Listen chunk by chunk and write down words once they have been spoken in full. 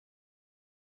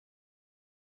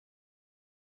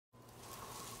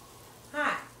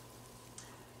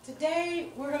Today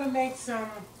we're going to make some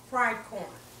fried corn.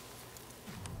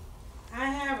 I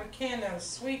have a can of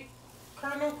sweet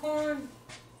kernel corn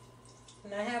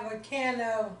and I have a can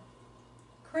of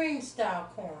cream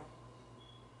style corn.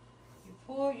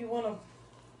 You want to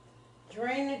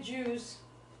drain the juice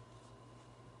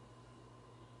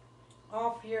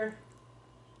off your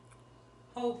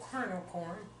whole kernel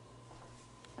corn.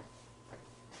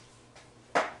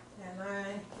 And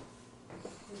I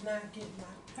did not get my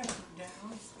pepper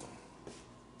down.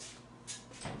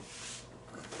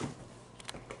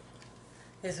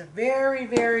 It's a very,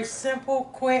 very simple,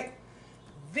 quick,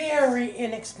 very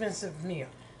inexpensive meal.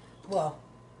 Well,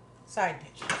 side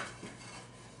dish.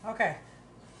 Okay.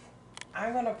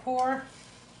 I'm going to pour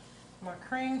my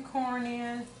cream corn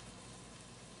in.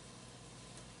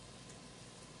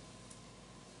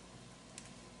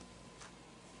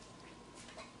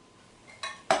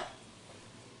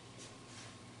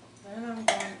 Then I'm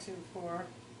going to pour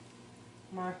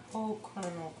my whole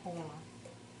kernel corn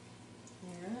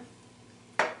here.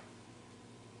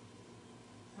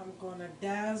 I'm going to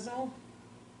dazzle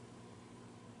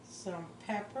some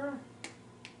pepper.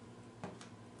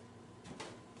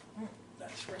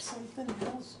 That's for something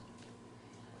else.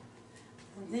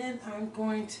 And then I'm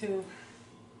going to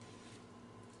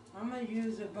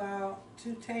use about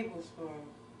 2 tablespoons.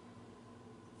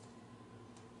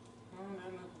 More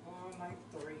like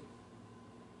 3.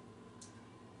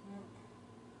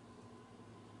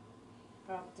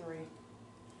 About 3.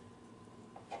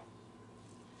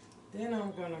 Then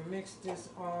I'm going to mix this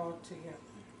all together.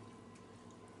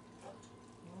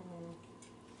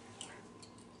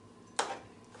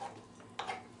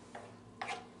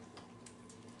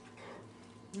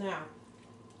 Now,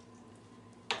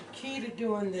 the key to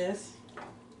doing this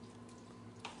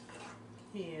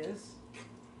is,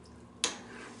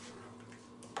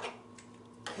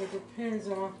 it depends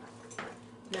on,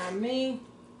 now me,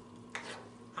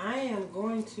 I am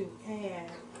going to add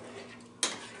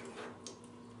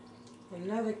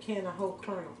another can of whole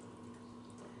kernel.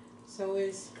 So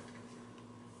it's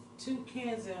 2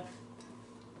 cans of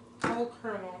whole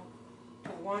kernel to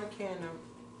 1 can of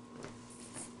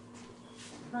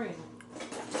cream.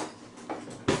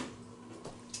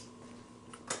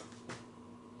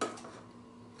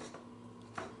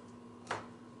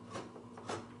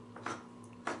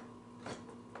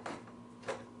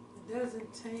 It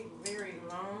doesn't take very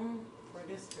long for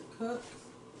this to cook.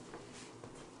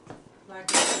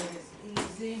 Like I said, it's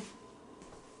easy.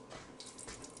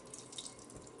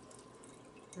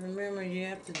 Remember, you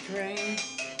have to drain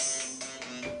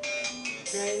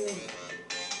the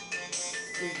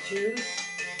juice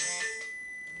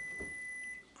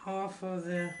off of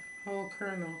the whole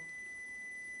kernel.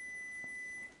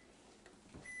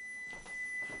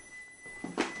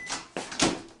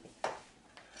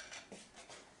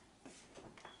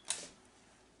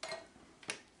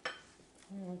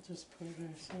 I'll just put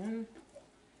this in.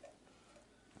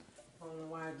 I don't know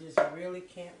why I just really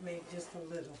can't make just a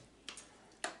little.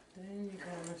 Then you're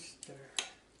going to stir.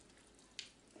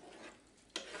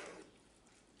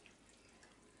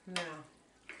 Now,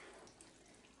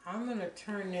 I'm going to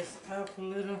turn this up a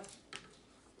little.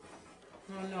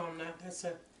 No, I'm not. That's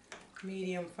a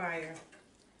medium fire.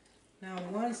 Now,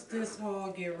 once this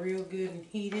all get real good and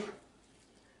heated,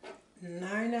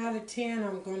 9 out of 10,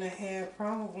 I'm going to add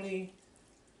probably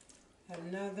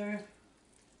another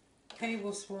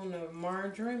tablespoon of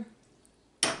margarine.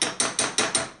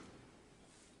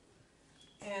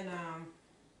 And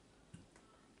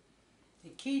the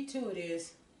key to it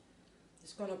is,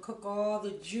 it's going to cook all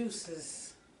the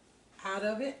juices out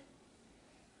of it,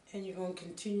 and you're going to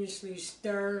continuously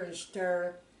stir and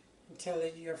stir until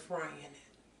you're frying it.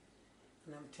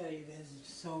 And I'm telling you, this is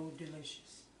so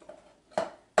delicious.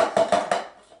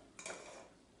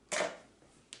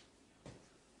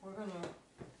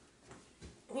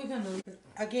 We're gonna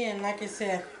again, like I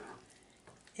said,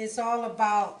 it's all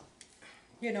about,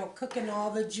 you know, cooking all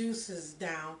the juices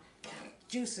out,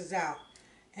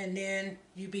 and then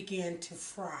you begin to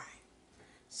fry.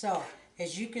 So,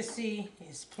 as you can see,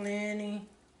 it's plenty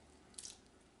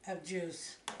of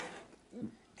juice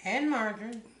and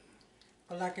margarine.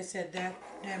 But like I said, that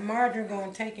margarine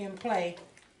gonna take in play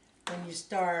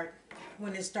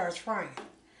when it starts frying.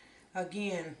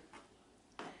 Again,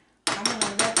 I'm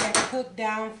gonna let that cook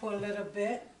down for a little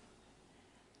bit,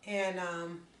 and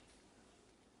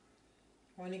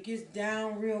when it gets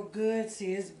down real good,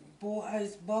 see it's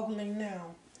bubbling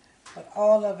now, but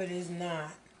all of it is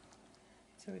not.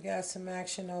 So we got some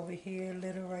action over here, a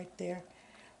little right there.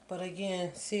 But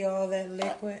again, see all that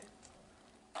liquid?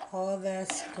 All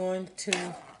that's going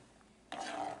to,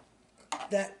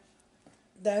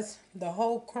 that's the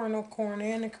whole kernel corn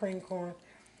and the cream corn.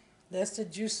 That's the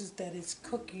juices that it's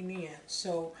cooking in.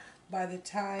 So by the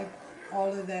time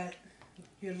all of that,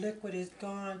 your liquid is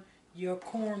gone, your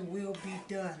corn will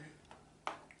be done.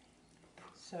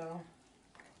 So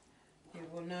it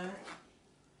will not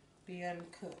be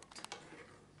uncooked.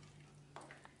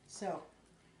 So,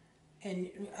 and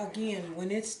again,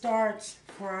 when it starts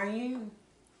frying,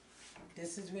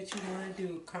 this is what you want to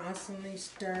do. Constantly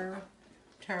stir,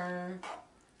 turn,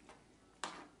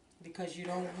 because you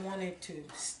don't want it to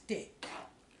stick.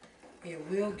 It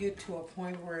will get to a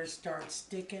point where it starts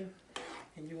sticking,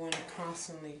 and you want to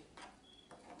constantly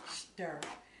stir.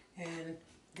 And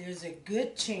there's a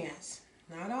good chance,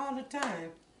 not all the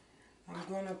time, I'm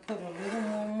going to put a little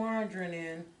more margarine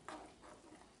in,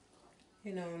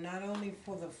 you know, not only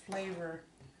for the flavor,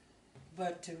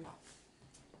 but to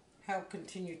help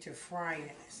continue to fry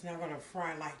it. It's not going to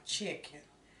fry like chicken,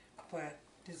 but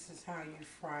this is how you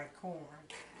fry corn.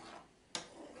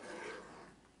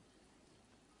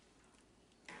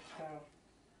 So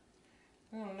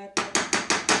I'm going to let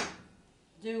that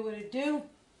do what it do,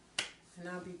 and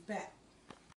I'll be back.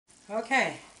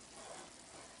 Okay,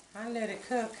 I let it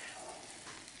cook.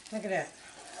 Look at that.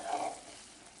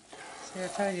 See, I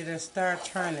told you to start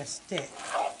trying to stick.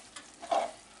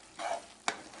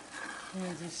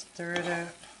 And just stir it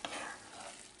up.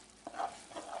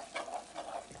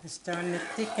 It's starting to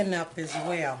thicken up as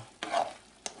well.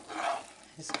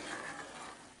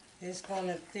 It's going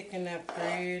to thicken up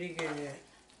pretty good.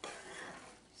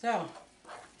 So,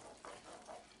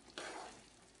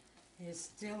 it's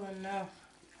still enough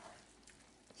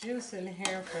juice in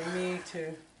here for me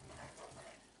to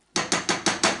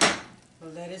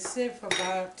let it sit for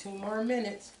about 2 more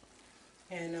minutes,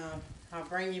 and I'll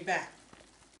bring you back.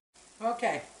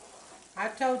 Okay, I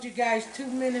told you guys 2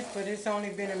 minutes, but it's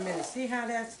only been a minute. See how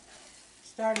that's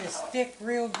starting to stick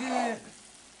real good?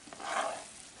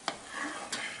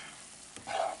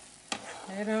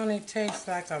 It only takes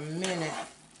like a minute,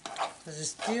 because it's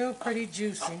still pretty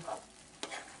juicy.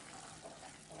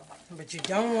 But you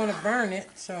don't want to burn it,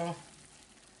 so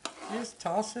just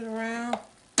toss it around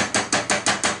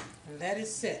and let it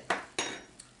sit.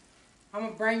 I'm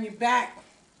going to bring you back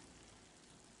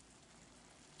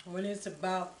when it's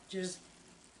about just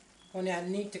when I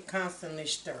need to constantly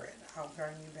stir it. I'll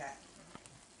bring you back.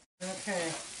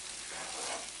 Okay.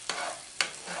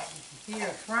 Here,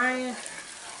 frying.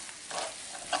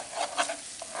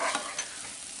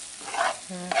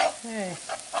 Okay.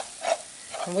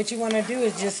 And what you want to do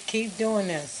is just keep doing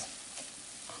this,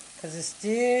 because it's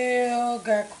still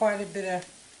got quite a bit of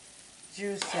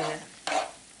juice in it.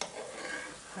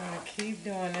 I'm going to keep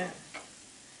doing it.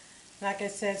 Like I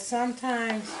said,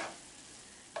 sometimes,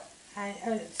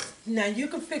 now you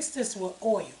can fix this with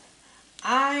oil.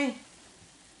 I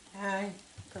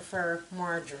prefer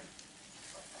margarine.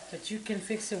 But you can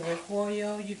fix it with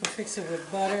oil, you can fix it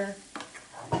with butter,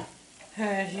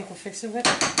 you can fix it with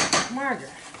margarine.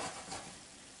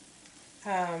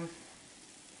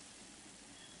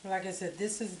 Like I said,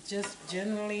 this is just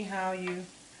generally how you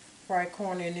fry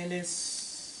corn, and it is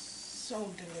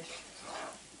so delicious.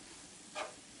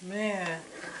 Man,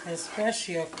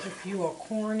 especially if you're a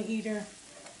corn eater,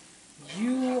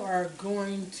 you are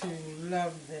going to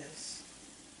love this.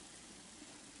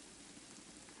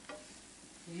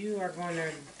 You are going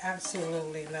to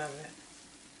absolutely love it.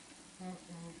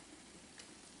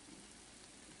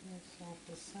 That's off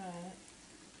the side.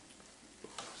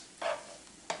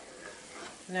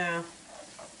 Now,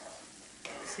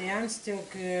 see, I'm still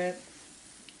good.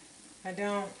 I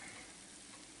don't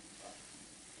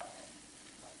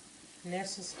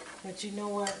necessarily, but you know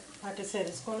what? Like I said,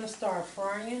 it's going to start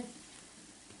frying.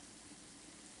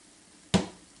 I'm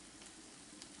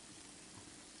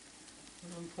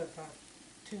going to put about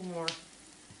 2 more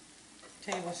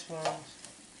tablespoons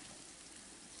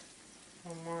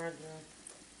of margarine.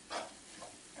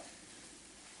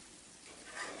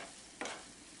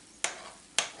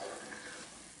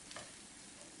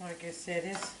 Like I said,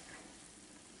 it's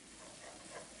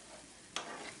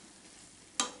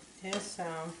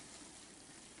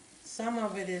some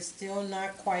of it is still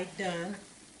not quite done.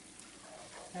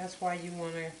 That's why you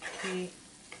want to keep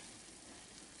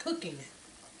cooking it.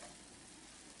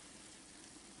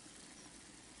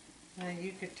 Now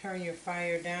you could turn your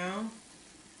fire down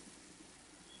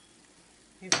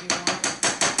if you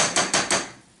want.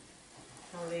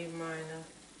 I'll leave mine up.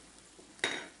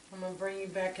 I'm going to bring you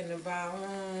back in about,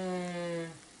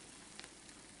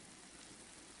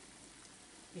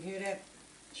 you hear that?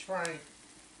 It's frying.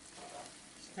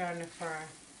 Starting to fry.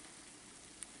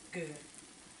 Good.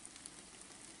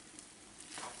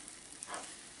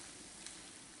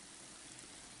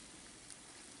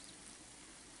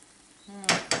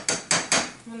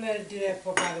 let it do that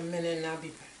for about a minute and I'll be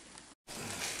back.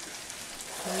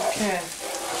 Okay.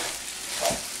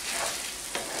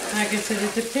 Like I said,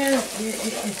 it depends.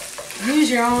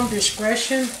 Use your own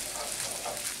discretion.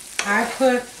 I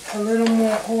put a little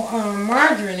more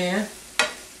margarine in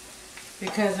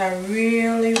because I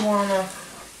really I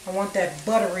want that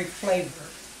buttery flavor.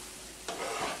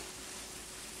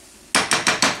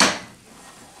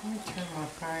 Let me turn my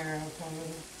fire up a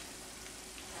little.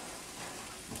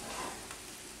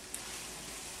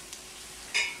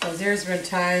 Because there's been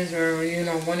times where, you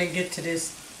know, when it get to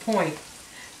this point,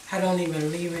 I don't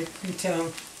even leave it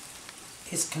until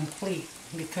it's complete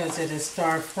because it'll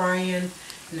start frying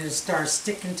and it'll start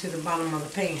sticking to the bottom of the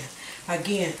pan.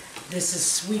 Again, this is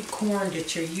sweet corn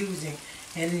that you're using,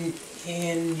 and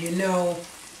you know,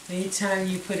 anytime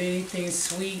you put anything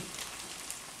sweet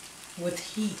with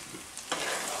heat,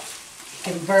 it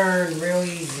can burn real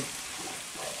easy,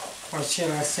 or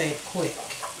should I say quick.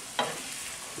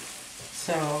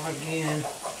 So again,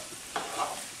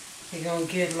 you're gonna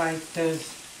get like those.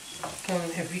 I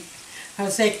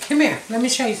would say, come here. Let me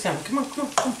show you something. Come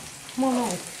on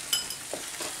over.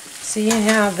 See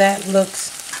how that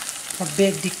looks a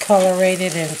bit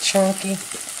decolorated and chunky?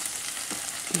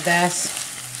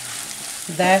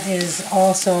 That is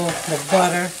also the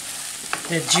butter,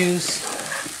 the juice,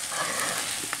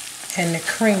 and the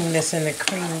cream that's in the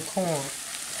cream corn.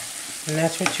 And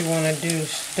that's what you want to do.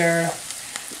 Stir.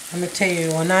 I'm going to tell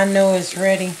you, when I know it's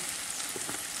ready,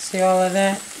 see all of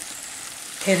that?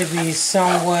 It'll be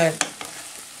somewhat,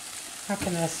 how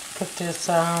can I put this,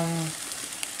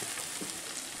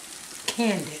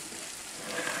 candied.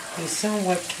 Be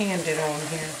somewhat candied on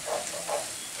here.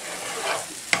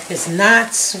 It's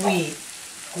not sweet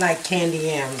like candy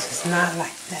yams. It's not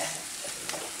like that.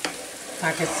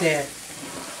 Like I said,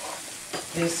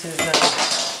 this is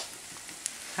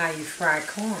how you fry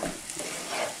corn.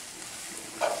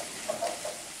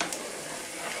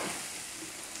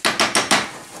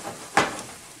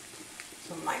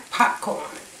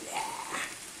 Popcorn. Yeah.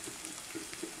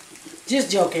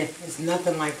 Just joking. It's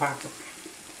nothing like popcorn.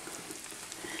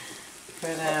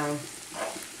 But,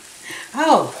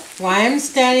 oh, while I'm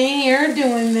standing here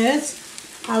doing this,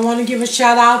 I want to give a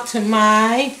shout out to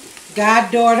my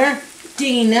goddaughter,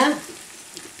 Dina.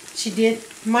 She did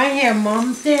my hair.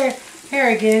 Mom's hair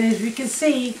again, as you can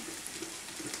see.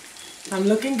 I'm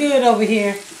looking good over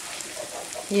here.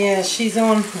 Yeah, she's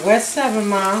on West 7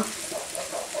 Mile.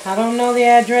 I don't know the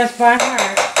address by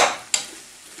heart,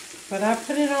 but I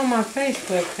put it on my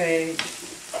Facebook page.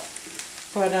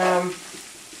 But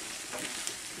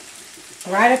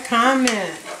write a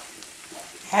comment.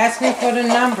 Ask me for the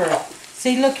number.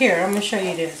 See, look here. I'm going to show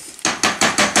you this.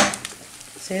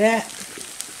 See that?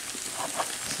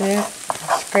 See it?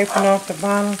 Scraping off the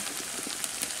bottom.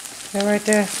 That right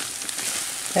there?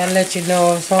 That lets you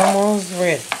know it's almost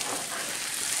ready.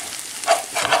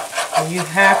 You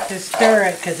have to stir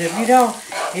it, because if you don't,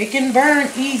 it can burn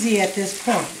easy at this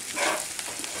point.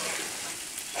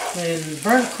 And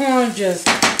burnt corn just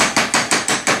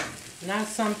not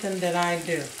something that I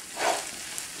do.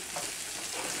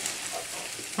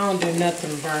 I don't do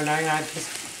nothing burnt. I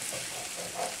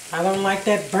don't like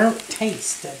that burnt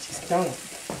taste. I just don't.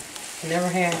 Never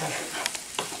have.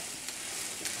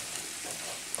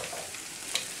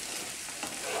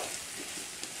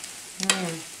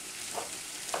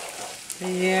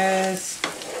 Yes.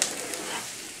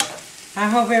 I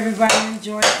hope everybody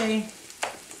enjoyed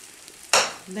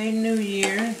their New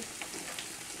Year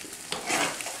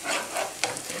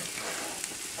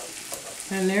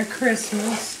and their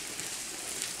Christmas.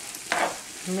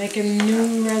 Making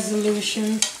new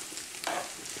resolutions.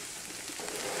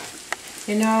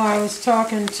 You know, I was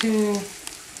talking to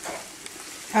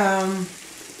I'm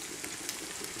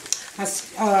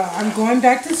going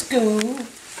back to school.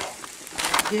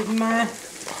 Did my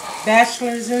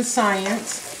bachelor's in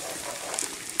science,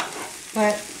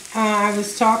 but I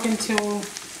was talking to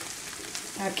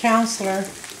a counselor,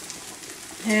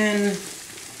 and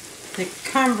the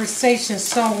conversation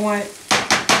somewhat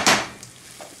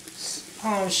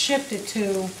shifted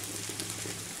to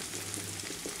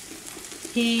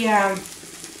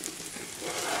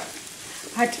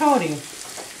I told him, as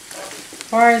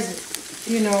far as,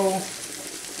 you know,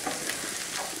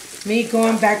 me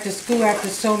going back to school after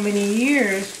so many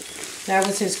years, that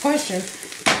was his question.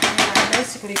 And I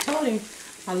basically told him,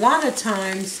 a lot of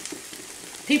times,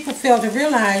 people fail to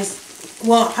realize,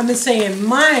 well, I'm going to say in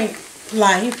my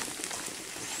life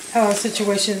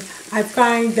situation, I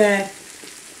find that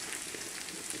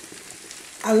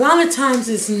a lot of times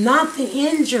it's not the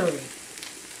injury,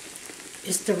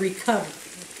 it's the recovery.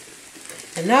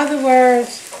 In other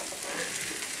words,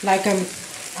 like I'm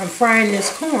I'm frying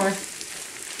this corn.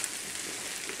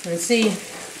 And see,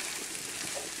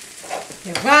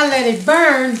 if I let it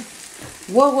burn,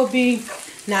 what would be,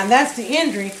 now that's the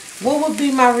injury, what would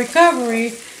be my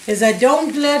recovery is I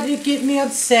don't let it get me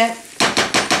upset.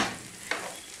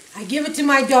 I give it to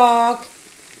my dog,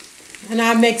 and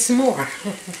I make some more.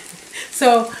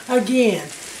 So again,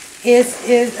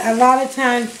 it's a lot of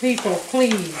times, people,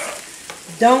 please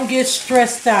don't get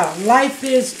stressed out. Life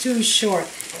is too short.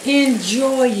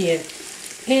 Enjoy it.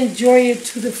 Enjoy it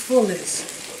to the fullest.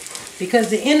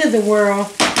 Because the end of the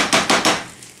world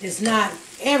is not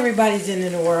everybody's end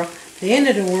of the world. The end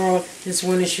of the world is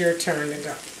when it's your turn to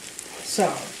go.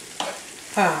 So,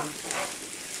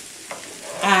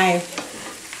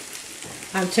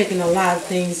 I'm taking a lot of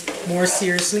things more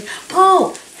seriously.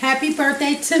 Oh, happy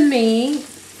birthday to me.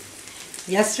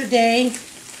 Yesterday,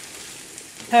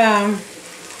 I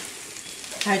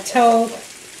told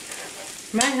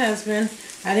my husband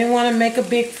I didn't want to make a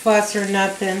big fuss or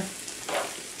nothing.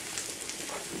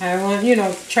 I want,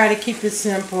 try to keep it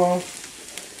simple.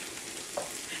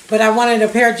 But I wanted a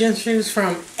pair of gym shoes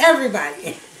from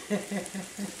everybody.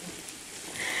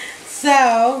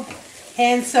 So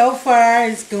far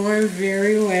it's going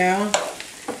very well.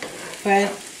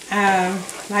 But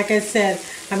like I said,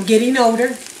 I'm getting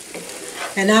older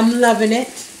and I'm loving it.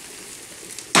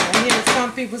 I hear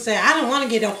some people say, I don't want to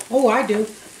get old. Oh, I do.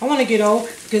 I want to get old,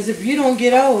 because if you don't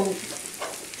get old,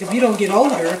 if you don't get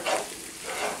older,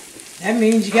 that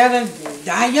means you gotta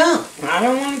die young. I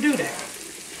don't want to do that.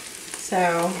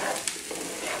 So,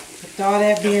 with all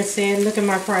that being said, look at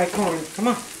my fried corn. Come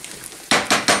on.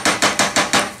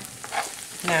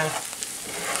 Now,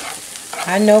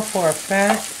 I know for a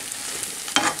fact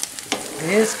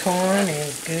this corn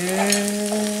is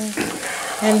good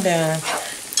and done.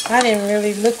 I didn't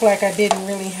really look like I didn't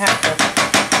really have to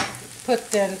put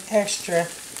that extra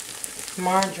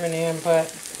margarine in, but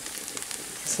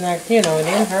it's not, it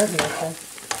didn't hurt nothing.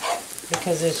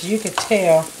 Because as you could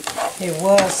tell, it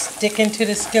was sticking to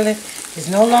the skillet. It's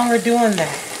no longer doing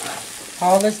that.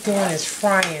 All it's doing is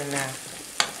frying now.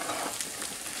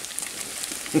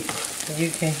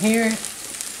 You can hear it.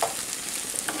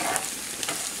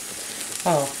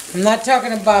 Oh, I'm not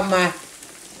talking about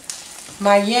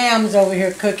my yams over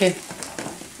here cooking.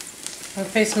 I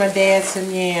fixed my dad some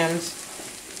yams.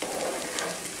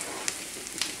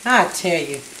 I tell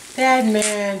you, that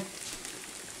man,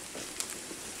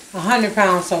 100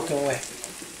 pounds soaking wet.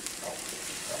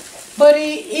 But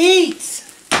he eats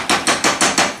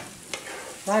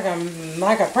like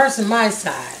a person my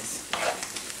size.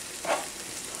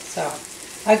 So,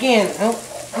 again,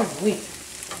 we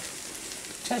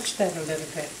touch that a little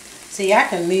bit. See, I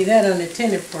can leave that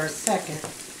unattended for a second.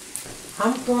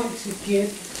 I'm going to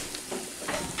get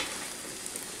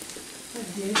a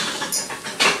dish.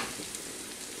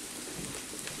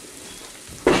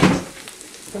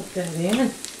 Put that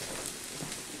in.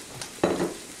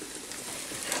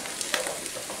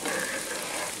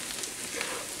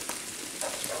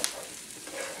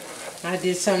 I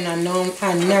did something I know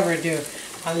I never do.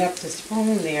 I left the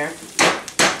spoon there.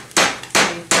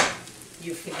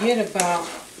 You forget about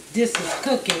this is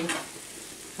cooking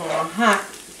on a hot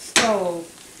stove,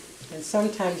 and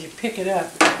sometimes you pick it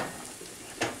up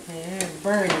and it's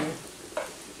burning.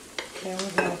 Okay,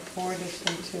 we're going to pour this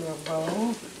into a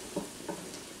bowl.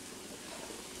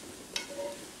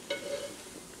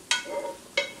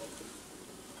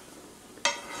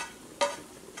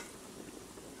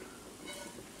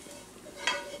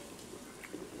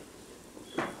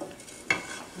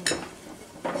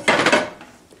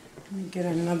 Let me get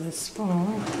another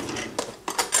spoon.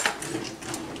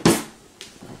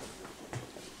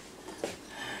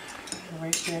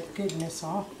 Wipe that goodness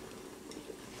off.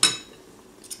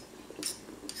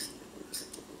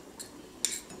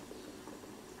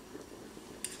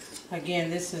 Again,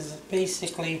 this is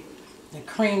basically the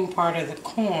cream part of the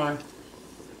corn.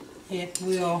 It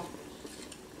will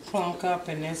plunk up,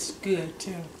 and it's good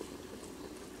too.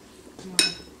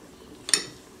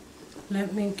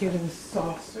 Let me get a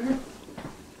saucer.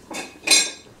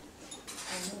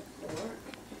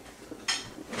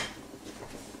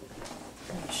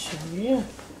 I'll show you.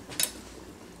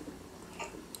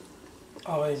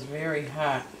 Oh, it's very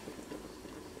hot,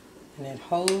 and it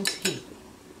holds heat.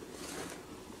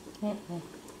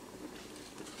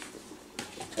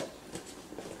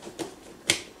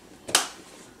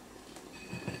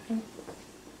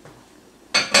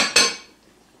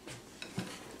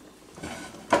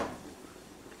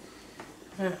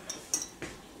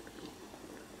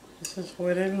 This is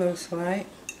what it looks like.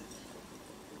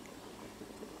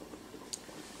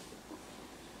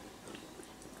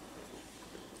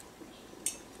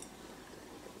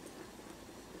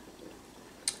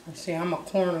 See, I'm a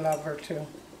corn lover too.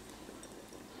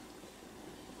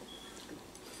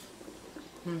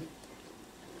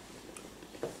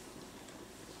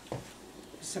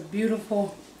 It's a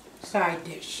beautiful side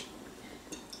dish.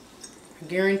 I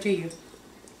guarantee you.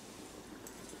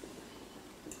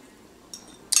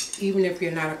 Even if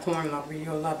you're not a corn lover,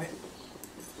 you'll love it.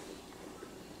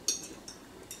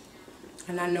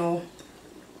 And I know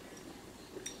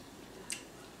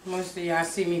most of y'all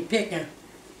see me picking.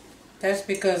 That's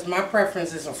because my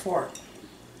preference is a fork.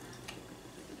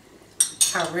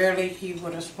 I rarely eat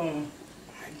with a spoon.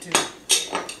 I do.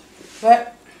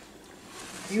 But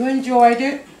you enjoyed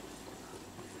it.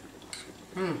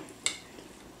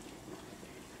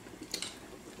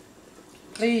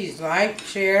 Please like,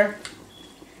 share,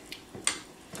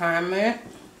 comment.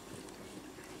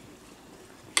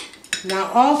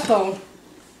 Now also,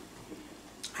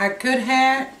 I could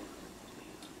have,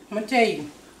 I'm going to tell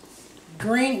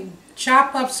you,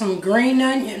 chop up some green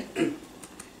onion.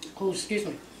 Oh, excuse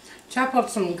me. Chop up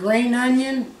some green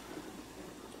onion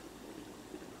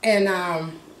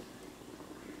and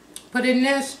put in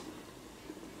this.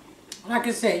 Like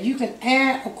I said, you can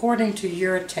add according to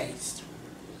your taste.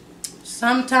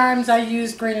 Sometimes I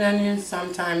use green onions,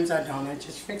 sometimes I don't. I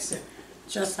just fix it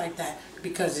just like that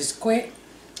because it's quick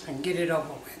and get it over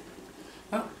with.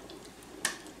 Well,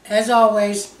 as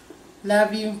always,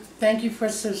 love you. Thank you for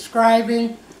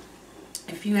subscribing.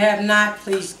 If you have not,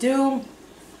 please do.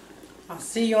 I'll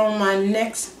see you on my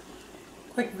next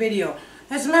quick video.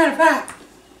 As a matter of fact,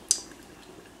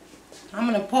 I'm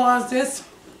going to pause this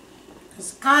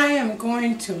because I am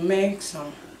going to make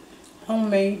some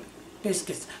homemade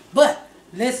biscuits. But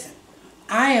listen,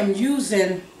 I am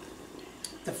using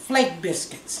the flake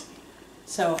biscuits.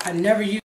 So I never use